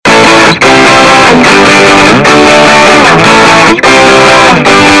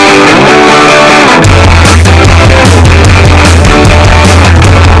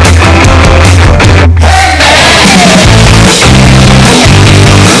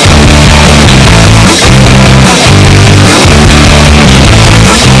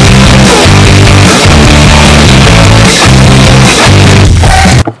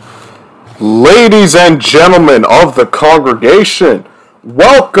Ladies and gentlemen of the congregation,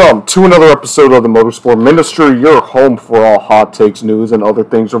 welcome to another episode of the Motorsport Ministry, your home for all hot takes, news, and other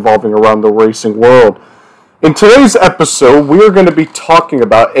things revolving around the racing world. In today's episode, we are going to be talking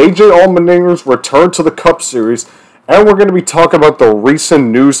about AJ Allmendinger's return to the Cup Series, and we're going to be talking about the recent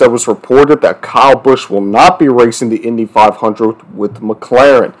news that was reported that Kyle Busch will not be racing the Indy 500 with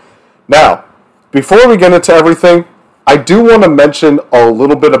McLaren. Now, before we get into everything, I do want to mention a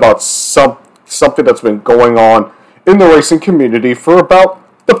little bit about something that's been going on in the racing community for about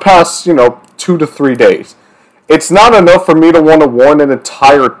the past, 2 to 3 days. It's not enough for me to want to warn an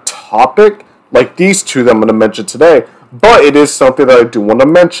entire topic like these two that I'm going to mention today, but it is something that I do want to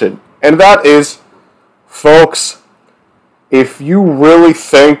mention. And that is, folks, if you really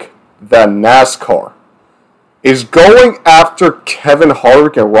think that NASCAR is going after Kevin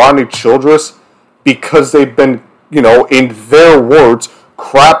Harvick and Rodney Childress because they've been, in their words,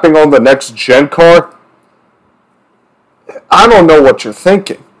 crapping on the next gen car, I don't know what you're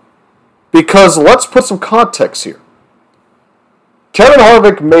thinking. Because let's put some context here. Kevin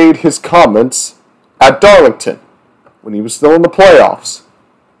Harvick made his comments at Darlington when he was still in the playoffs.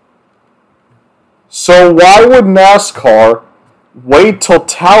 So why would NASCAR wait till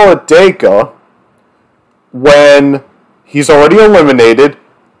Talladega when he's already eliminated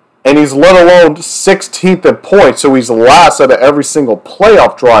and he's let alone 16th in points, so he's last out of every single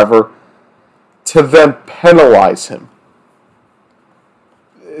playoff driver, to then penalize him?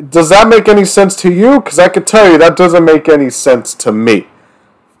 Does that make any sense to you? Because I can tell you that doesn't make any sense to me.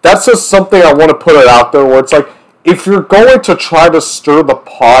 That's just something I want to put it out there where it's like, if you're going to try to stir the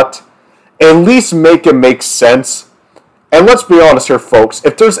pot, at least make it make sense. And let's be honest here, folks.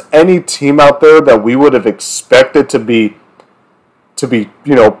 If there's any team out there that we would have expected to be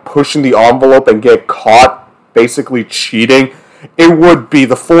pushing the envelope and get caught basically cheating, it would be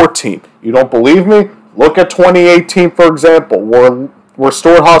the Ford team. You don't believe me? Look at 2018, for example, where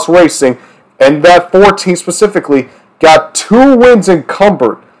Storehouse Racing and that Ford team specifically got 2 wins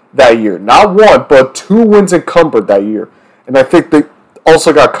encumbered that year. Not one, but 2 wins encumbered that year. And I think they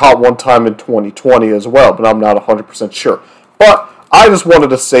also got caught one time in 2020 as well, but I'm not 100% sure. But I just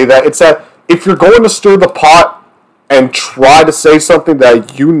wanted to say that. It's that if you're going to stir the pot and try to say something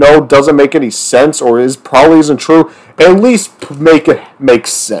that doesn't make any sense or probably isn't true, at least make it make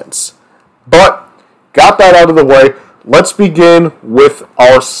sense. But, got that out of the way, let's begin with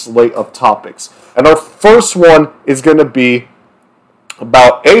our slate of topics. And our first one is going to be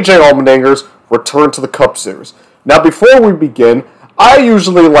about AJ Allmendinger's return to the Cup Series. Now, before we begin, I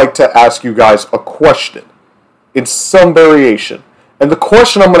usually like to ask you guys a question in some variation. And the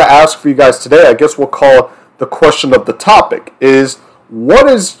question I'm going to ask for you guys today, I guess we'll call it the question of the topic, is what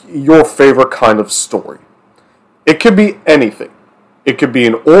is your favorite kind of story? It could be anything. It could be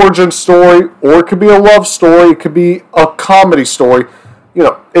an origin story, or it could be a love story, it could be a comedy story.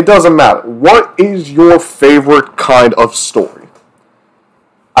 It doesn't matter. What is your favorite kind of story?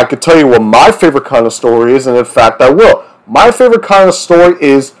 I could tell you what my favorite kind of story is, and in fact I will. My favorite kind of story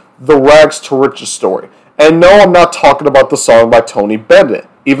is the rags to riches story. And no, I'm not talking about the song by Tony Bennett.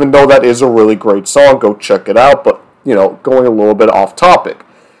 Even though that is a really great song, go check it out, but, going a little bit off topic.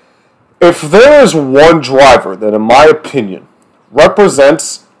 If there is one driver that, in my opinion,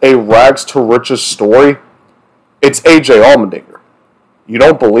 represents a rags to riches story, it's AJ Allmendinger. You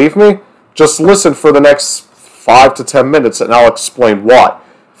don't believe me? Just listen for the next 5 to 10 minutes and I'll explain why.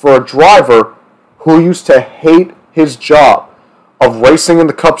 For a driver who used to hate his job of racing in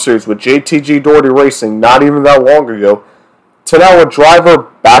the Cup Series with JTG Doherty Racing not even that long ago, to now a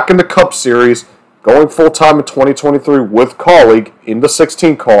driver back in the Cup Series, going full-time in 2023 with Colleague in the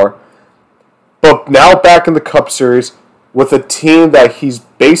 16 car, but now back in the Cup Series with a team that he's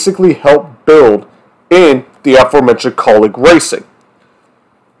basically helped build in the aforementioned Colleague Racing.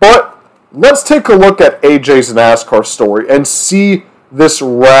 But let's take a look at AJ's NASCAR story and see this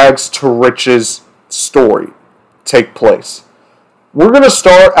rags to riches story take place. We're going to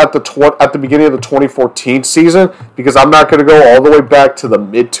start at the beginning of the 2014 season because I'm not going to go all the way back to the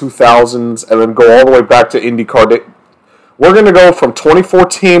mid-2000s and then go all the way back to IndyCar. We're going to go from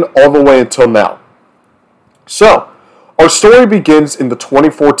 2014 all the way until now. So, our story begins in the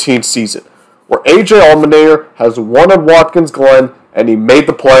 2014 season where AJ Allmendinger has won at Watkins Glen and he made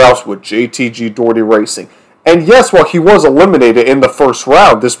the playoffs with JTG Doherty Racing. And yes, while he was eliminated in the first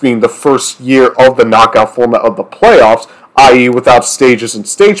round, this being the first year of the knockout format of the playoffs, i.e. without stages and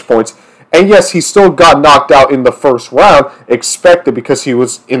stage points. And yes, he still got knocked out in the first round, expected because he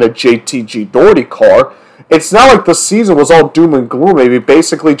was in a JTG Doherty car. It's not like the season was all doom and gloom. He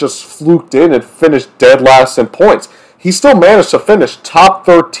basically just fluked in and finished dead last in points. he still managed to finish top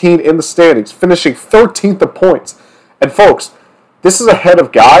 13 in the standings, finishing 13th in points. And folks, this is ahead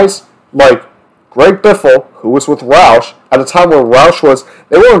of guys like Greg Biffle, who was with Roush, at a time where Roush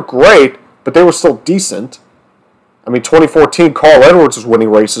they weren't great, but they were still decent. I mean, 2014, Carl Edwards was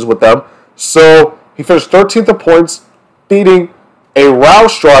winning races with them. So he finished 13th in points, beating a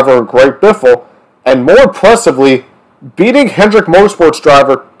Roush driver in Greg Biffle, and more impressively, beating Hendrick Motorsports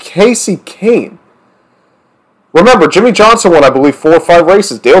driver Casey Kane. Remember, Jimmy Johnson won, I believe, 4 or 5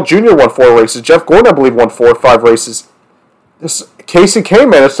 races. Dale Jr. won 4 races. Jeff Gordon, I believe, won 4 or 5 races. Casey Kane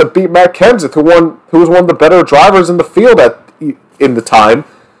managed to beat Matt Kenseth, who was one of the better drivers in the field in the time,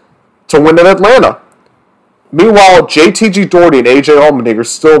 to win at Atlanta. Meanwhile, JTG Doherty and AJ Allmendinger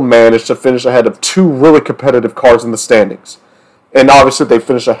still managed to finish ahead of 2 really competitive cars in the standings. And obviously they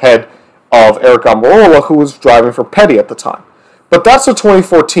finished ahead of Eric Almirola, who was driving for Petty at the time. But that's the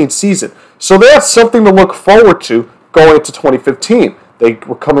 2014 season. So they had something to look forward to going into 2015. They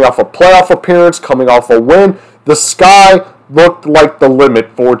were coming off a playoff appearance, coming off a win. The sky looked like the limit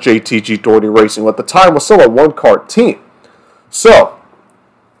for JTG Doherty Racing, who at the time was still a one-car team. So,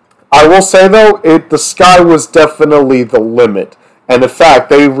 I will say though, the sky was definitely the limit. And in fact,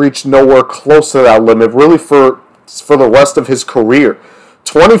 they reached nowhere close to that limit, really for the rest of his career.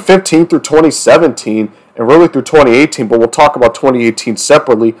 2015 through 2017, and really through 2018, but we'll talk about 2018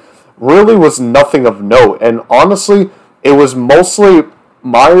 separately, really was nothing of note. And honestly, it was mostly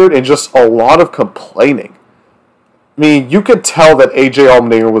mired in just a lot of complaining. I mean, you could tell that AJ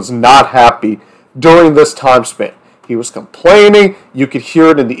Allmendinger was not happy during this time span. He was complaining. You could hear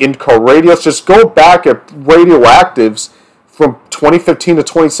it in the in-car radios. Just go back at radioactives from 2015 to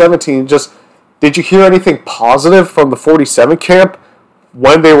 2017. Just, did you hear anything positive from the 47 camp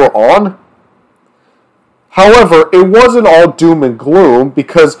when they were on? However, it wasn't all doom and gloom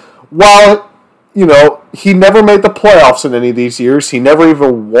because while, he never made the playoffs in any of these years, he never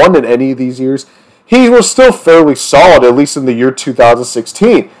even won in any of these years, he was still fairly solid, at least in the year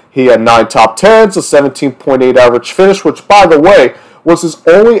 2016. He had 9 top 10s, a 17.8 average finish, which, by the way, was his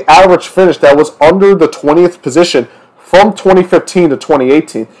only average finish that was under the 20th position from 2015 to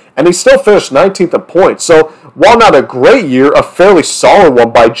 2018. And he still finished 19th in points. So, while not a great year, a fairly solid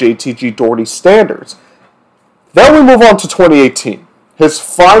one by JTG Doherty standards. Then we move on to 2018. His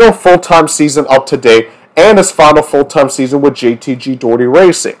final full-time season up to date, and his final full-time season with JTG Doherty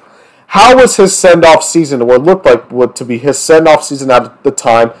Racing. How was his send-off season, or what looked like to be his send-off season at the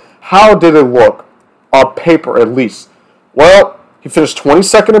time? How did it look? On paper, at least. Well, he finished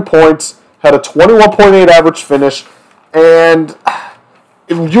 22nd in points, had a 21.8 average finish, and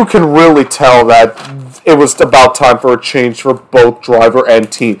you can really tell that it was about time for a change for both driver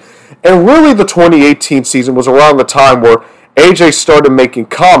and team. And really, the 2018 season was around the time where AJ started making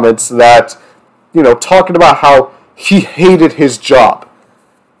comments that, talking about how he hated his job.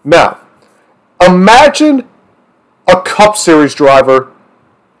 Now, imagine a Cup Series driver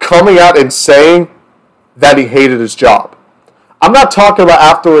coming out and saying that he hated his job. I'm not talking about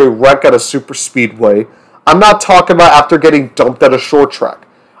after a wreck at a super speedway. I'm not talking about after getting dumped at a short track.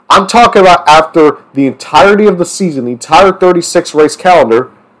 I'm talking about after the entirety of the season, the entire 36 race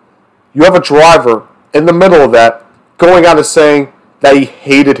calendar, you have a driver in the middle of that going out and saying that he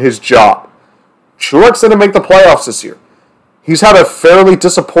hated his job. Truex didn't make the playoffs this year. He's had a fairly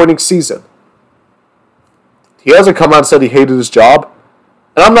disappointing season. He hasn't come out and said he hated his job.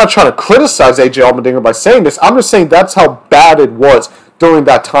 And I'm not trying to criticize AJ Allmendinger by saying this. I'm just saying that's how bad it was during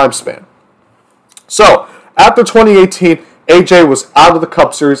that time span. So, after 2018, AJ was out of the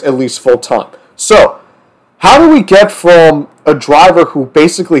Cup Series at least full time. So, how do we get from a driver who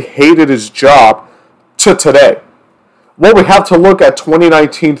basically hated his job to today? Well, we have to look at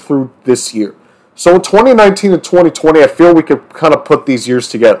 2019 through this year. So in 2019 and 2020, I feel we could kind of put these years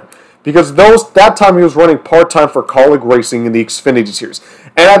together. Because that time he was running part-time for Colleague Racing in the Xfinity Series.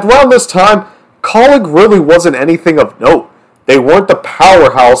 And at around this time, Colleague really wasn't anything of note. They weren't the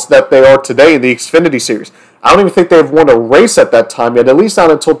powerhouse that they are today in the Xfinity Series. I don't even think they've won a race at that time yet, at least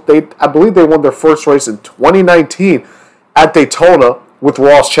not until I believe they won their first race in 2019 at Daytona with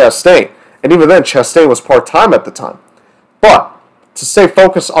Ross Chastain. And even then, Chastain was part-time at the time. But, to stay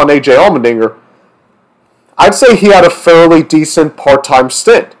focused on AJ Allmendinger, I'd say he had a fairly decent part-time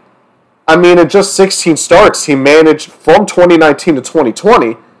stint. I mean, in just 16 starts, he managed, from 2019 to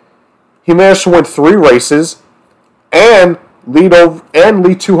 2020, he managed to win 3 races and lead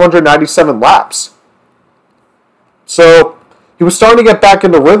 297 laps. So, he was starting to get back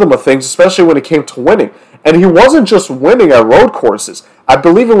in the rhythm of things, especially when it came to winning. And he wasn't just winning at road courses. I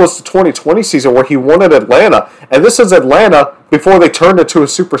believe it was the 2020 season where he won at Atlanta. And this is Atlanta before they turned it to a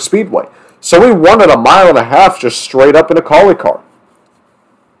super speedway. So he won it a mile and a half just straight up in a Kaulig car.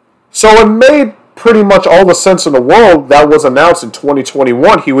 So it made pretty much all the sense in the world that was announced in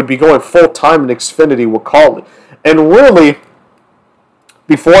 2021 he would be going full-time in Xfinity with Kaulig. And really,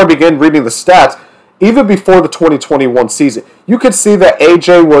 before I begin reading the stats, even before the 2021 season, you could see that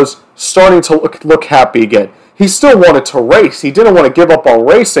AJ was starting to look happy again. He still wanted to race. He didn't want to give up on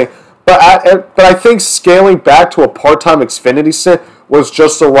racing, but I think scaling back to a part-time Xfinity stint was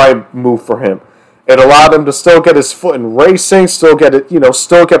just the right move for him. It allowed him to still get his foot in racing, still get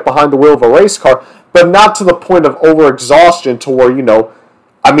behind the wheel of a race car, but not to the point of overexhaustion to where,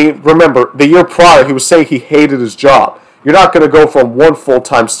 remember, the year prior, he was saying he hated his job. You're not going to go from one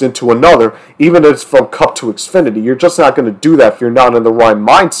full-time stint to another, even if it's from Cup to Xfinity. You're just not going to do that if you're not in the right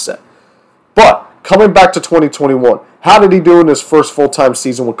mindset. But, coming back to 2021, how did he do in his first full-time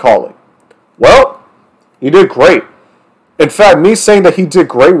season with Kaulig? Well, he did great. In fact, me saying that he did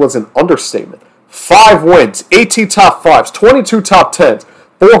great was an understatement. 5 wins, 18 top 5s, 22 top 10s,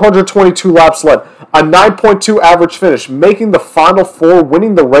 422 laps led, a 9.2 average finish, making the Final Four,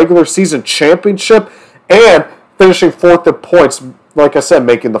 winning the regular season championship, and finishing 4th in points, like I said,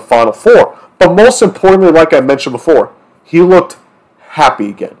 making the Final Four. But most importantly, like I mentioned before, he looked happy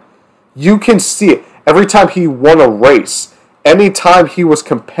again. You can see it. Every time he won a race, anytime he was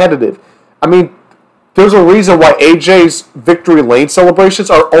competitive, there's a reason why AJ's victory lane celebrations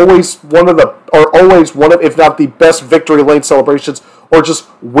are always one of, if not the best victory lane celebrations or just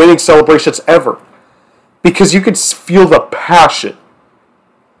winning celebrations ever. Because you can feel the passion.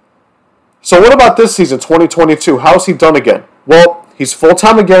 So what about this season, 2022? How's he done again? Well, he's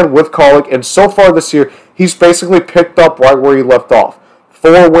full-time again with Kaulig, and so far this year, he's basically picked up right where he left off.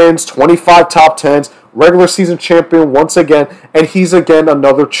 4 wins, 25 top 10s, regular season champion once again, and he's again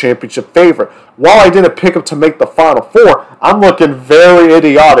another championship favorite. While I didn't pick him to make the Final Four, I'm looking very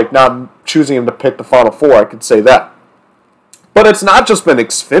idiotic not choosing him to pick the Final Four, I could say that. But it's not just been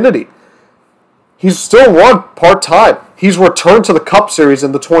Xfinity. He's still run part-time. He's returned to the Cup Series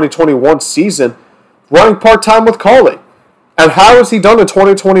in the 2021 season, running part-time with Kaulig. And how has he done in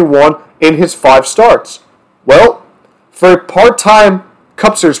 2021 in his 5 starts? Well, for a part-time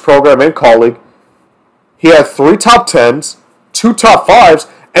Cup Series program in Kaulig, he had 3 top 10s, 2 top 5s,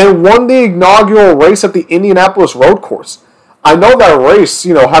 and won the inaugural race at the Indianapolis Road Course. I know that race,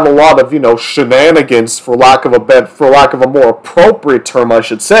 had a lot of, shenanigans, for lack of a more appropriate term, I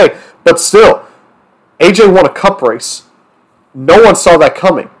should say. But still, AJ won a Cup race. No one saw that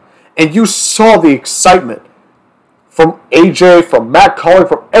coming. And you saw the excitement from AJ, from Matt Kaulig,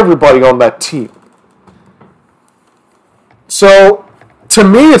 from everybody on that team. So, to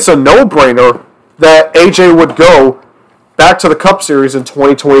me, it's a no-brainer that AJ would go back to the Cup Series in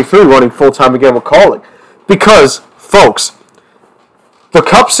 2023, running full-time again with Kaulig. Because, folks, the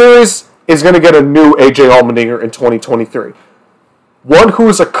Cup Series is going to get a new AJ Allmendinger in 2023. One who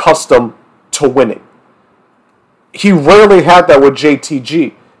is accustomed to winning. He rarely had that with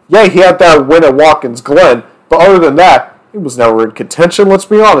JTG. Yeah, he had that win at Watkins Glen, but other than that, he was never in contention, let's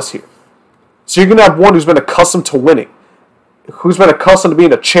be honest here. So you're going to have one who's been accustomed to winning, who's been accustomed to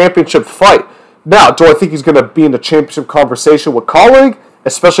being in a championship fight. Now, do I think he's going to be in the championship conversation with Kaulig,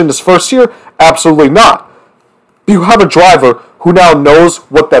 especially in his first year? Absolutely not. You have a driver who now knows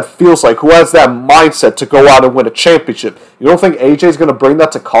what that feels like, who has that mindset to go out and win a championship. You don't think AJ is going to bring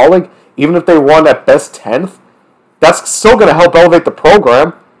that to Kaulig, even if they run at best 10th? That's still going to help elevate the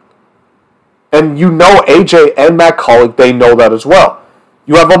program. And AJ and Matt Kaulig, they know that as well.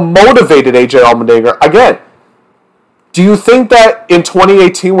 You have a motivated AJ Allmendinger. Again, do you think that in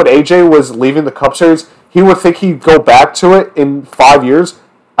 2018 when AJ was leaving the Cup Series, he would think he'd go back to it in 5 years?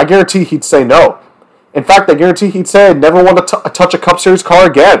 I guarantee he'd say no. In fact, I guarantee he'd say I'd never want to touch a Cup Series car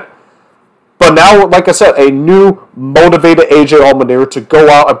again. But now, like I said, a new motivated AJ Allmendinger to go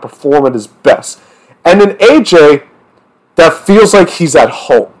out and perform at his best. And an AJ that feels like he's at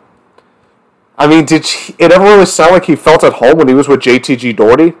home. Did it ever really sound like he felt at home when he was with JTG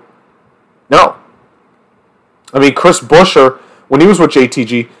Doherty? No. Chris Buescher, when he was with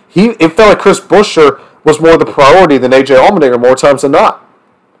JTG, it felt like Chris Buescher was more the priority than AJ Allmendinger more times than not.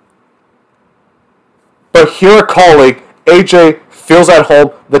 But here at Kaulig, AJ feels at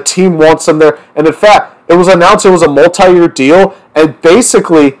home, the team wants him there, and in fact, it was announced it was a multi-year deal, and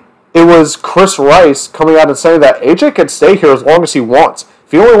basically, it was Chris Rice coming out and saying that AJ can stay here as long as he wants.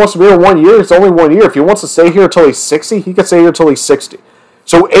 If he only wants to be here 1 year, it's only 1 year. If he wants to stay here until he's 60, he can stay here until he's 60.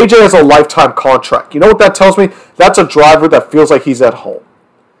 So AJ has a lifetime contract. You know what that tells me? That's a driver that feels like he's at home.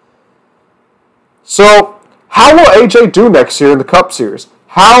 So, how will AJ do next year in the Cup Series?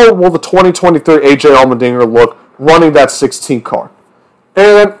 How will the 2023 AJ Allmendinger look running that 16 car?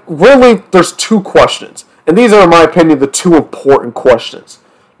 And really, there's two questions. And these are, in my opinion, the two important questions.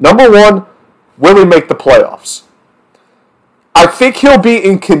 Number one, will he make the playoffs? I think he'll be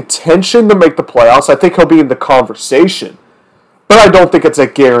in contention to make the playoffs. I think he'll be in the conversation. But I don't think it's a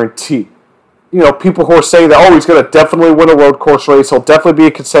guarantee. People who are saying that, he's going to definitely win a road course race. He'll definitely be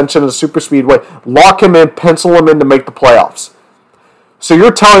in contention in a super speedway. Lock him in, pencil him in to make the playoffs. So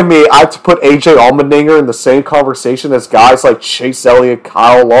you're telling me I have to put A.J. Allmendinger in the same conversation as guys like Chase Elliott,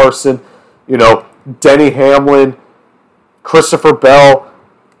 Kyle Larson, Denny Hamlin, Christopher Bell.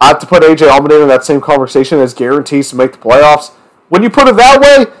 I have to put A.J. Allmendinger in that same conversation as guarantees to make the playoffs. When you put it that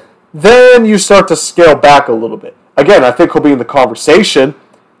way, then you start to scale back a little bit. Again, I think he'll be in the conversation,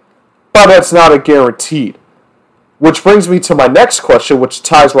 but that's not a guaranteed. Which brings me to my next question, which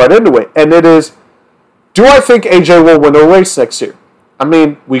ties right into it, and it is, do I think AJ will win a race next year? I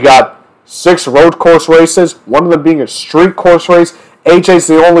mean, we got 6 road course races, one of them being a street course race. AJ's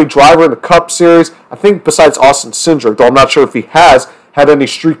the only driver in the Cup Series, I think besides Austin Cindric, though I'm not sure if he has had any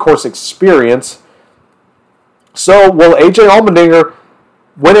street course experience. So, will AJ Allmendinger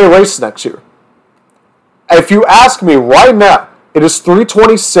win a race next year? If you ask me right now, it is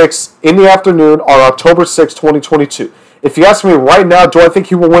 3:26 in the afternoon on October 6, 2022. If you ask me right now, do I think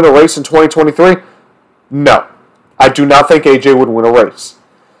he will win a race in 2023? No. I do not think AJ would win a race.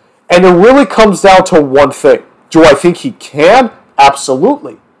 And it really comes down to one thing. Do I think he can?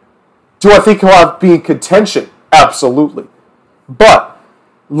 Absolutely. Do I think he'll be in contention? Absolutely. But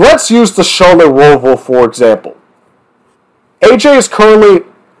let's use the Charlotte Roval, for example. AJ is currently,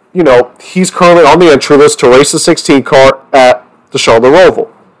 he's currently on the entry list to race the 16 car at the Charlotte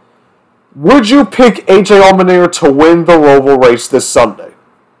Roval. Would you pick AJ Allmendinger to win the Roval race this Sunday?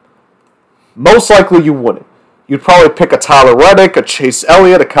 Most likely you wouldn't. You'd probably pick a Tyler Reddick, a Chase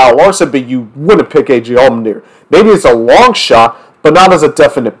Elliott, a Kyle Larson, but you wouldn't pick AJ Allmendinger. Maybe it's a long shot, but not as a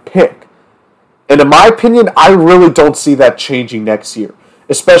definite pick. And in my opinion, I really don't see that changing next year.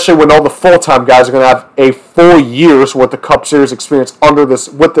 Especially when all the full-time guys are going to have a full year's worth of Cup Series experience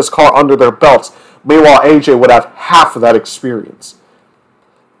with this car under their belts. Meanwhile, AJ would have half of that experience.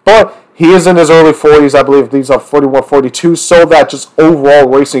 But he is in his early 40s. I believe these are 41, 42, so that just overall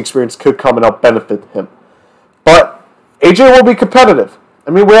racing experience could come and help benefit him. But AJ will be competitive.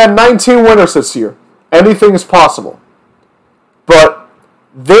 I mean, we had 19 winners this year. Anything is possible. But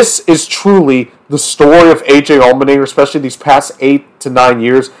this is truly the story of AJ Allmendinger, especially these past 8 to 9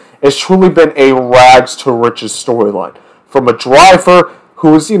 years. It's truly been a rags to riches storyline. From a driver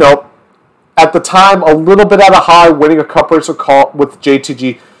who was, at the time a little bit at a high, winning a Cup race with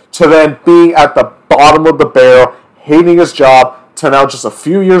JTG, to then being at the bottom of the barrel, hating his job, to now just a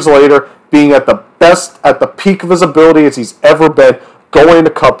few years later, being at the best, at the peak of his ability as he's ever been, going into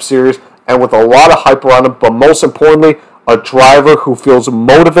Cup Series, and with a lot of hype around him, but most importantly, a driver who feels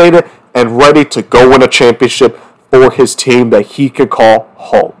motivated and ready to go win a championship for his team that he can call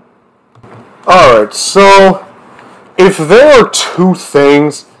home. Alright, so if there are 2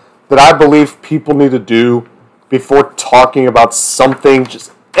 things that I believe people need to do before talking about something,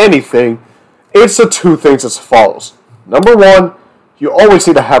 just anything, it's the 2 things as follows. Number 1, you always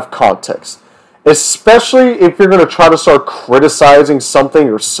need to have context. Especially if you're going to try to start criticizing something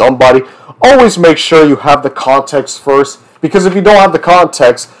or somebody, always make sure you have the context first. Because if you don't have the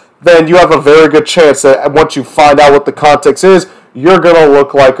context, then you have a very good chance that once you find out what the context is, you're going to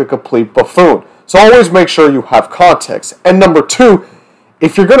look like a complete buffoon. So always make sure you have context. And number 2,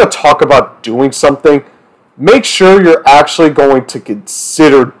 if you're going to talk about doing something, make sure you're actually going to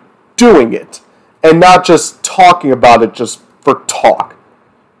consider doing it. And not just talking about it just for talk.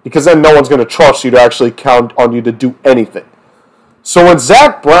 Because then no one's going to trust you to actually count on you to do anything. So when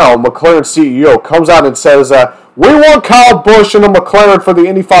Zach Brown, McLaren CEO, comes out and says that we want Kyle Busch in a McLaren for the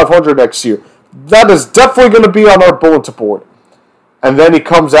Indy 500 next year, that is definitely going to be on our bulletin board. And then he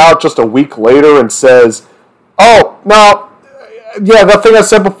comes out just a week later and says, oh, no, yeah, that thing I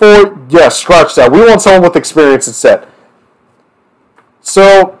said before, yeah, scratch that. We want someone with experience instead.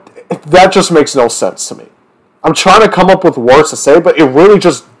 So that just makes no sense to me. I'm trying to come up with words to say, but it really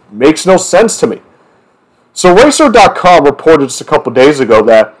just makes no sense to me. So Racer.com reported just a couple days ago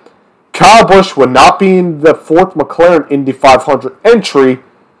that Kyle Busch would not be in the 4th McLaren Indy 500 entry,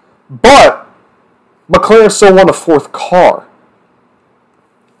 but McLaren still won a 4th car.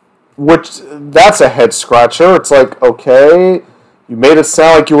 Which, that's a head scratcher. It's like, okay, you made it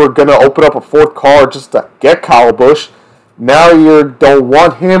sound like you were going to open up a 4th car just to get Kyle Busch. Now you don't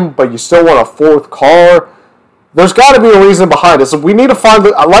want him, but you still want a 4th car. There's got to be a reason behind this. We need to find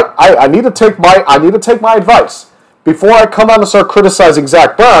I need to take my advice before I come out and start criticizing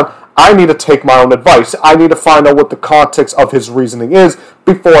Zach Brown. I need to take my own advice. I need to find out what the context of his reasoning is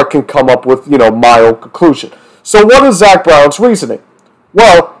before I can come up with, my own conclusion. So what is Zach Brown's reasoning?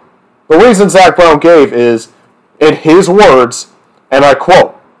 Well, the reason Zach Brown gave is, in his words, and I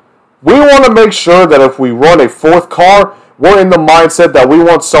quote, "We want to make sure that if we run a fourth car, we're in the mindset that we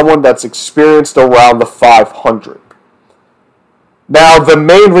want someone that's experienced around the 500. Now, the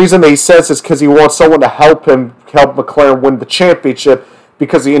main reason that he says is because he wants someone to help McLaren win the championship,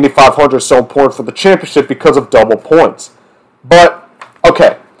 because the Indy 500 is so important for the championship because of double points. But,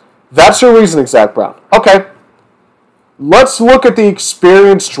 okay, that's your reasoning, Zach Brown. Okay, let's look at the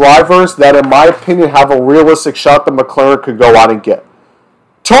experienced drivers that, in my opinion, have a realistic shot that McLaren could go out and get.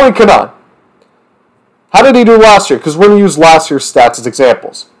 Tony Kanaan. How did he do last year? Because we're going to use last year's stats as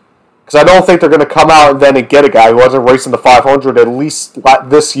examples. Because I don't think they're going to come out and then get a guy who hasn't raced in the 500 at least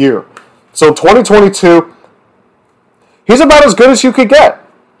this year. So 2022, he's about as good as you could get.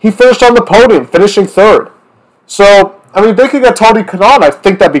 He finished on the podium, finishing third. So, if they could get Tony Kanaan, I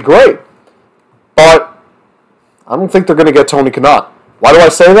think that'd be great. But I don't think they're going to get Tony Kanaan. Why do I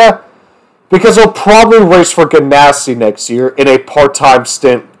say that? Because he'll probably race for Ganassi next year in a part-time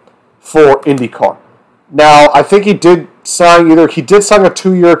stint for IndyCar. Now, I think he did sign a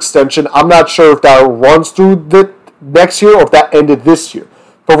 2-year extension. I'm not sure if that runs through the next year or if that ended this year.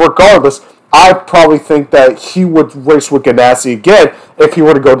 But regardless, I probably think that he would race with Ganassi again if he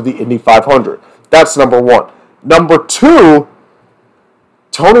were to go to the Indy 500. That's number one. Number two,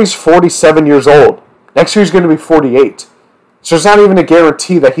 Tony's 47 years old. Next year he's going to be 48. So it's not even a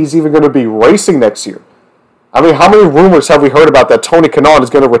guarantee that he's even going to be racing next year. How many rumors have we heard about that Tony Kanaan is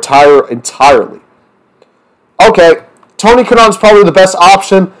going to retire entirely? Okay, Tony Kanaan's probably the best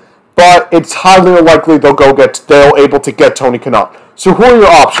option, but it's highly unlikely they'll able to get Tony Kanaan. So who are your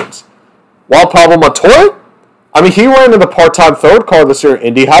options? Juan Pablo Montoya? He ran in the part-time third car this year in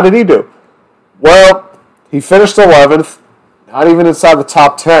Indy. How did he do? Well, he finished 11th, not even inside the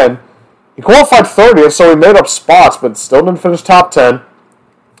top 10. He qualified 30th, so he made up spots, but still didn't finish top 10.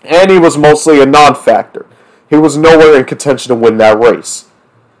 And he was mostly a non-factor. He was nowhere in contention to win that race.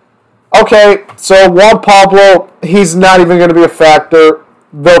 Okay, so Juan Pablo, he's not even going to be a factor,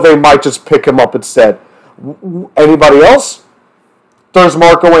 though they might just pick him up instead. Anybody else? There's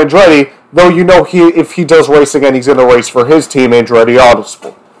Marco Andretti, though if he does race again, he's going to race for his team, Andretti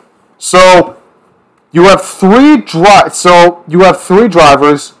Autosport. So you have three drivers.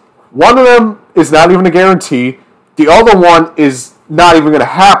 One of them is not even a guarantee. The other one is not even going to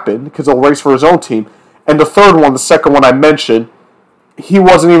happen because he'll race for his own team. And the third one, the second one I mentioned, he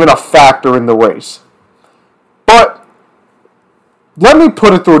wasn't even a factor in the race. But let me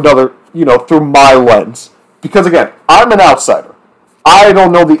put it through through my lens. Because again, I'm an outsider. I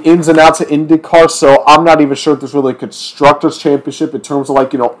don't know the ins and outs of IndyCar, so I'm not even sure if there's really a Constructors' Championship in terms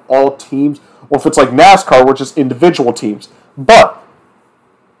of all teams, or if it's like NASCAR, which is individual teams. But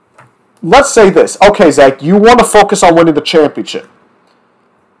let's say this. Okay, Zach, you want to focus on winning the championship.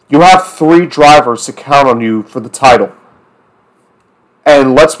 You have three drivers to count on you for the title.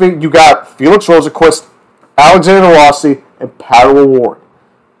 And you got Felix Rosenqvist, Alexander Rossi, and Pato O'Ward.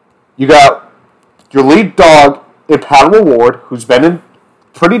 You got your lead dog in Pato O'Ward, who's been in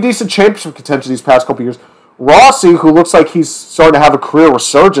pretty decent championship contention these past couple years. Rossi, who looks like he's starting to have a career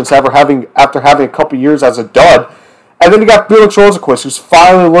resurgence after having a couple years as a dud. And then you got Felix Rosenqvist, who's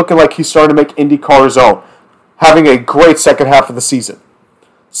finally looking like he's starting to make IndyCar his own, having a great second half of the season.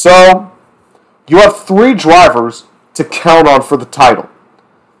 So you have three drivers to count on for the title.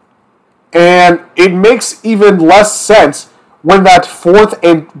 And it makes even less sense when that fourth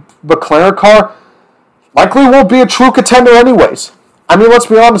and McLaren car likely won't be a true contender anyways. Let's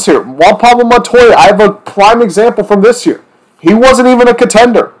be honest here. Juan Pablo Montoya, I have a prime example from this year. He wasn't even a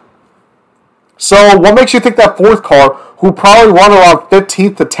contender. So what makes you think that fourth car, who probably run around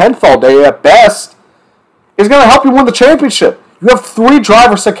 15th to 10th all day at best, is going to help you win the championship? You have three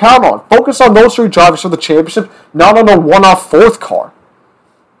drivers to count on. Focus on those three drivers for the championship, not on a one-off fourth car.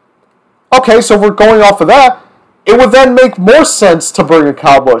 Okay, so if we're going off of that, it would then make more sense to bring in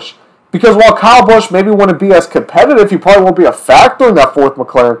Kyle Busch. Because while Kyle Busch maybe wouldn't be as competitive, he probably won't be a factor in that fourth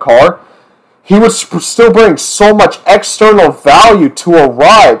McLaren car, he would still bring so much external value to a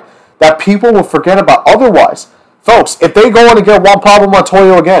ride that people will forget about otherwise. Folks, if they go in and get Juan Pablo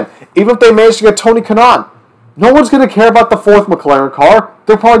Montoya again, even if they manage to get Tony Kanaan, no one's going to care about the fourth McLaren car.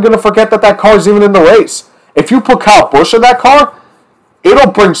 They're probably going to forget that car is even in the race. If you put Kyle Busch in that car,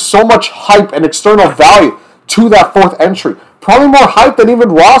 it'll bring so much hype and external value to that fourth entry. Probably more hype than even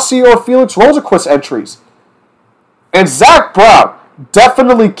Rossi or Felix Rosenqvist entries. And Zach Brown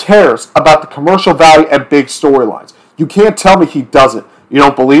definitely cares about the commercial value and big storylines. You can't tell me he doesn't. You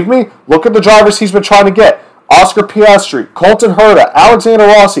don't believe me? Look at the drivers he's been trying to get. Oscar Piastri, Colton Herta, Alexander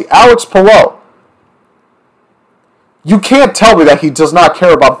Rossi, Alex Palou. You can't tell me that he does not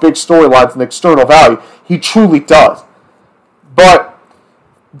care about big storylines and external value. He truly does. But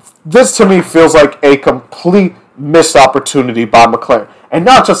this to me feels like a complete missed opportunity by McLaren. And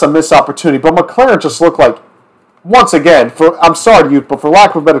not just a missed opportunity, but McLaren just looked like, once again, I'm sorry to you, but for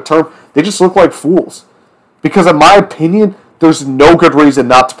lack of a better term, they just look like fools. Because in my opinion, there's no good reason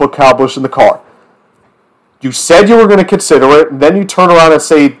not to put Kyle Busch in the car. You said you were going to consider it, and then you turn around and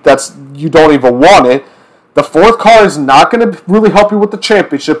say you don't even want it. The fourth car is not going to really help you with the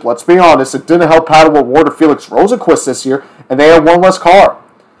championship. Let's be honest. It didn't help Paddle Award or Felix Rosenqvist this year, and they had one less car.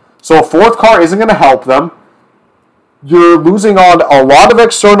 So a fourth car isn't going to help them. You're losing on a lot of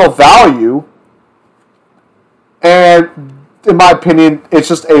external value, and in my opinion, it's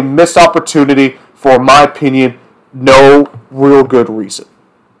just a missed opportunity for, in my opinion, no real good reason.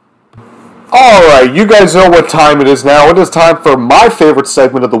 Alright, you guys know what time it is now. It is time for my favorite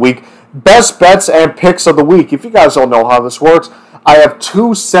segment of the week, Best Bets and Picks of the Week. If you guys don't know how this works, I have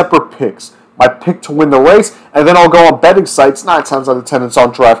two separate picks. My pick to win the race, and then I'll go on betting sites, 9 times out of 10 it's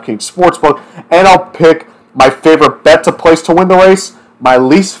on DraftKings Sportsbook, and I'll pick my favorite bet to place to win the race, my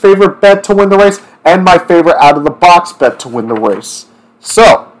least favorite bet to win the race, and my favorite out-of-the-box bet to win the race.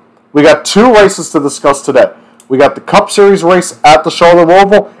 So, we got two races to discuss today. We got the Cup Series race at the Charlotte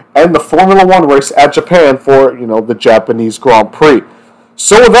Roval, and the Formula One race at Japan for, the Japanese Grand Prix.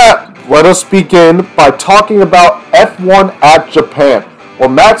 So with that, let us begin by talking about F1 at Japan, where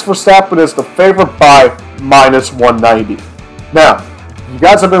Max Verstappen is the favorite by -190. Now, you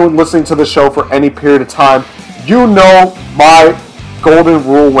guys have been listening to the show for any period of time. You know my golden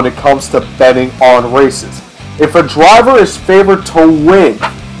rule when it comes to betting on races. If a driver is favored to win,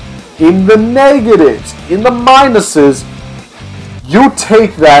 in the negatives, in the minuses, you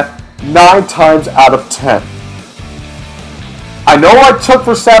take that 9 times out of 10. I know I took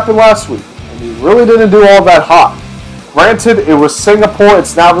Verstappen last week, and he really didn't do all that hot. Granted, it was Singapore.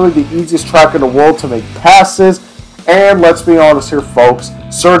 It's not really the easiest track in the world to make passes. And let's be honest here, folks,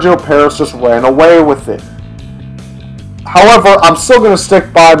 Sergio Perez just ran away with it. However, I'm still going to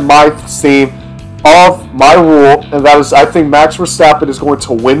stick by my theme of my rule, and that is I think Max Verstappen is going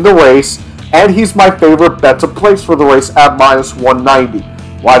to win the race, and he's my favorite bet to place for the race at -190.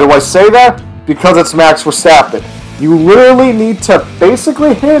 Why do I say that? Because it's Max Verstappen. You literally need to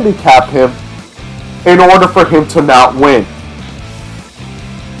basically handicap him in order for him to not win.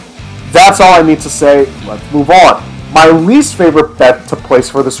 That's all I need to say. Let's move on. My least favorite bet to place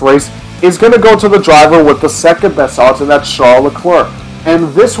for this race is going to go to the driver with the second best odds, and that's Charles Leclerc.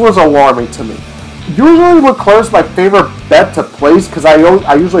 And this was alarming to me. Usually Leclerc's my favorite bet to place because I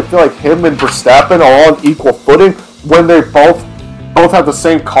usually feel like him and Verstappen are on equal footing when they both have the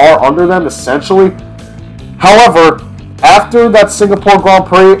same car under them, essentially. However, after that Singapore Grand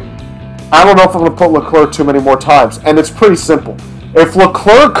Prix, I don't know if I'm going to put Leclerc too many more times. And it's pretty simple. If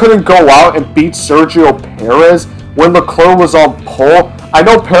Leclerc couldn't go out and beat Sergio Perez when Leclerc was on pole, I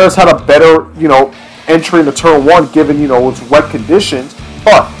know Perez had a better, entry into turn 1 given, its wet conditions.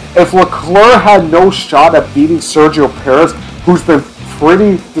 But if Leclerc had no shot at beating Sergio Perez, who's been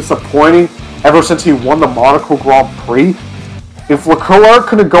pretty disappointing ever since he won the Monaco Grand Prix, if Leclerc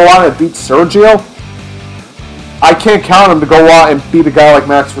couldn't go out and beat Sergio, I can't count him to go out and beat a guy like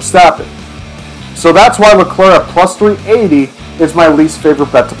Max Verstappen. So that's why Leclerc at plus 380 is my least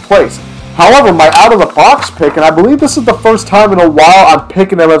favorite bet to place. However, my out-of-the-box pick, and I believe this is the first time in a while I'm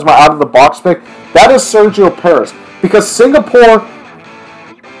picking him as my out-of-the-box pick, that is Sergio Perez. Because Singapore,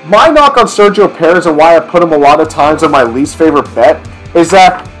 my knock on Sergio Perez and why I put him a lot of times in my least favorite bet is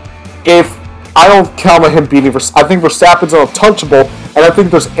that if I don't count on him beating Verstappen, I think Verstappen's untouchable, and I think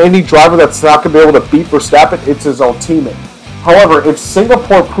if there's any driver that's not going to be able to beat Verstappen, it's his own teammate. However, if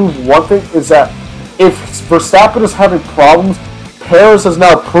Singapore proved one thing, is that if Verstappen is having problems, Perez has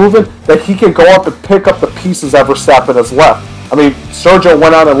now proven that he can go up and pick up the pieces that Verstappen has left. I mean, Sergio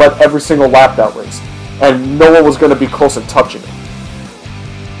went out and led every single lap that race, and no one was going to be close to touching it.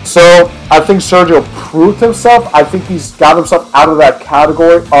 So, I think Sergio proved himself. I think he's got himself out of that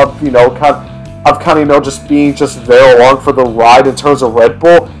category of, just being there along for the ride in terms of Red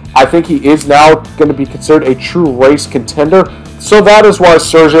Bull. I think he is now going to be considered a true race contender. So that is why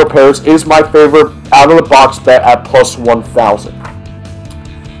Sergio Perez is my favorite out-of-the-box bet at plus 1,000.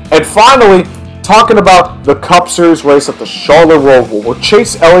 And finally, talking about the Cup Series race at the Charlotte Roval, where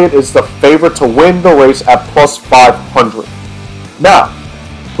Chase Elliott is the favorite to win the race at plus 500. Now,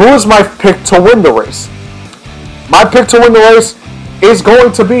 who is my pick to win the race? My pick to win the race is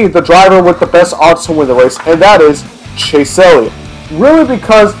going to be the driver with the best odds to win the race, and that is Chase Elliott. really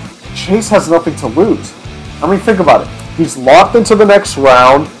because Chase has nothing to lose. I mean, think about it. He's locked into the next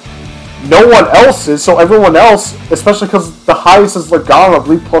round. No one else is, so everyone else, especially because the highest is Logano, I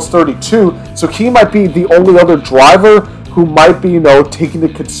believe, plus 32, so he might be the only other driver who might be, taking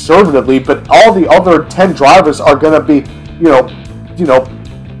it conservatively, but all the other 10 drivers are going to be,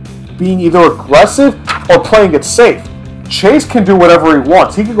 being either aggressive or playing it safe. Chase can do whatever he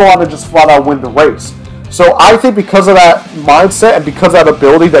wants. He can go out and just flat out win the race. So I think because of that mindset and because of that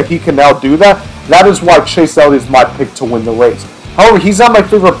ability that he can now do that, that is why Chase Elliott is my pick to win the race. However, he's not my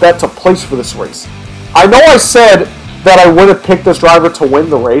favorite bet to place for this race. I know I said that I wouldn't pick this driver to win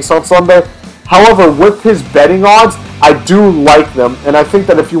the race on Sunday. However, with his betting odds, I do like them. And I think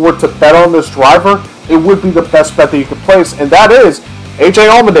that if you were to bet on this driver, it would be the best bet that you could place. And that is AJ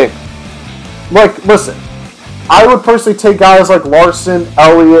Allmendinger. Listen, I would personally take guys like Larson,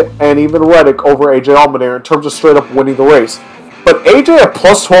 Elliott, and even Reddick over AJ Allmendinger in terms of straight up winning the race. But AJ at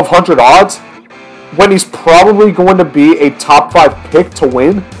plus 1,200 odds, when he's probably going to be a top 5 pick to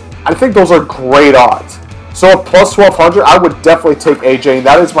win, I think those are great odds. So at plus 1,200, I would definitely take AJ, and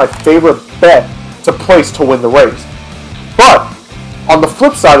that is my favorite bet to place to win the race. But on the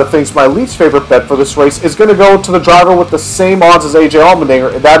flip side of things, my least favorite bet for this race is going to go to the driver with the same odds as AJ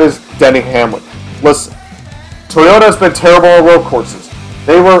Allmendinger, and that is Denny Hamlin. Listen, Toyota has been terrible on road courses.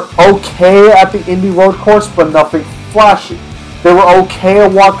 They were okay at the Indy road course, but nothing flashy. They were okay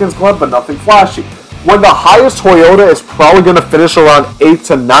at Watkins Glen, but nothing flashy. When the highest Toyota is probably going to finish around 8th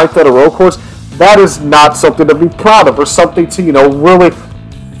to 9th at a road course, that is not something to be proud of or something to, really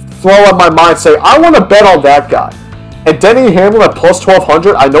throw at my mind and say, I want to bet on that guy. And Denny Hamlin at plus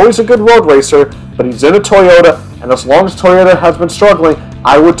 1,200, I know he's a good road racer, but he's in a Toyota, and as long as Toyota has been struggling,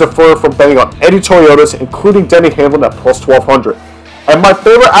 I would defer from betting on any Toyotas, including Denny Hamlin at plus 1,200. And my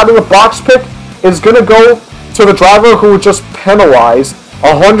favorite out-of-the-box pick is going to go to the driver who would just penalize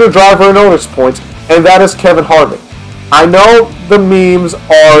 100 driver and owners points, and that is Kevin Harvick. I know the memes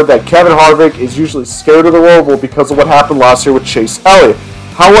are that Kevin Harvick is usually scared of the Roval because of what happened last year with Chase Elliott.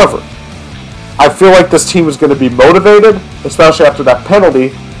 However, I feel like this team is going to be motivated, especially after that penalty,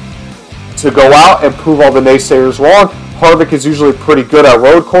 to go out and prove all the naysayers wrong. Harvick is usually pretty good at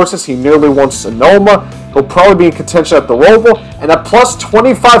road courses. He nearly won Sonoma. He'll probably be in contention at the Roval. And at plus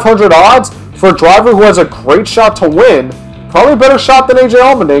 2,500 odds for a driver who has a great shot to win, probably a better shot than AJ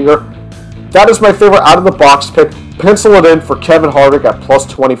Allmendinger, that is my favorite out-of-the-box pick. Pencil it in for Kevin Harvick at plus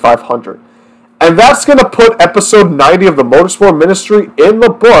 2,500. And that's going to put episode 90 of the Motorsport Ministry in the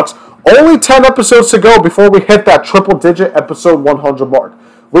books. Only 10 episodes to go before we hit that triple-digit episode 100 mark.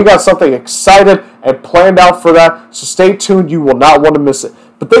 We got something excited and planned out for that, so stay tuned. You will not want to miss it.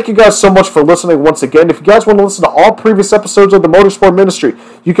 But thank you guys so much for listening once again. If you guys want to listen to all previous episodes of the Motorsport Ministry,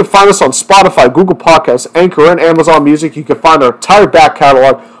 you can find us on Spotify, Google Podcasts, Anchor, and Amazon Music. You can find our entire back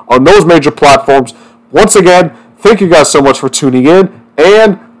catalog on those major platforms. Once again, thank you guys so much for tuning in,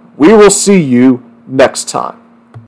 and we will see you next time.